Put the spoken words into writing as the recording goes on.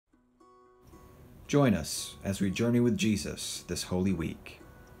Join us as we journey with Jesus this Holy Week.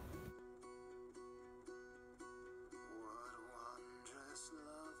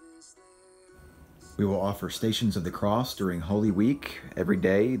 We will offer Stations of the Cross during Holy Week. Every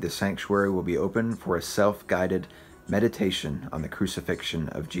day, the sanctuary will be open for a self-guided meditation on the crucifixion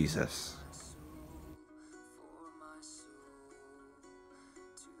of Jesus.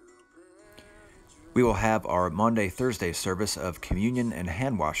 We will have our Maundy-Thursday service of communion and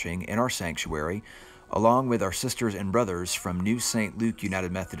hand-washing in our sanctuary, along with our sisters and brothers from New St. Luke United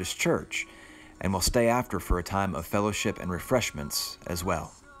Methodist Church, and will stay after for a time of fellowship and refreshments as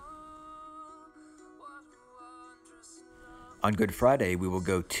well. On Good Friday, we will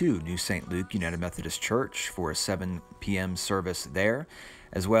go to New St. Luke United Methodist Church for a 7 p.m. service there,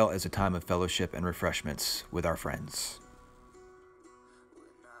 as well as a time of fellowship and refreshments with our friends.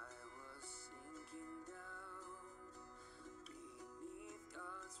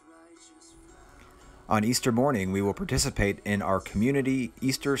 On Easter morning, we will participate in our community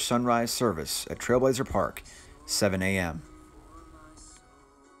Easter sunrise service at Trailblazer Park, 7 a.m.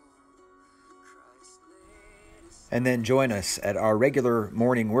 And then join us at our regular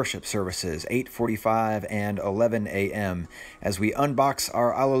morning worship services, 8:45 and 11 a.m., as we unbox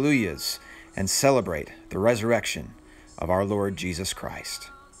our Alleluias and celebrate the resurrection of our Lord Jesus Christ.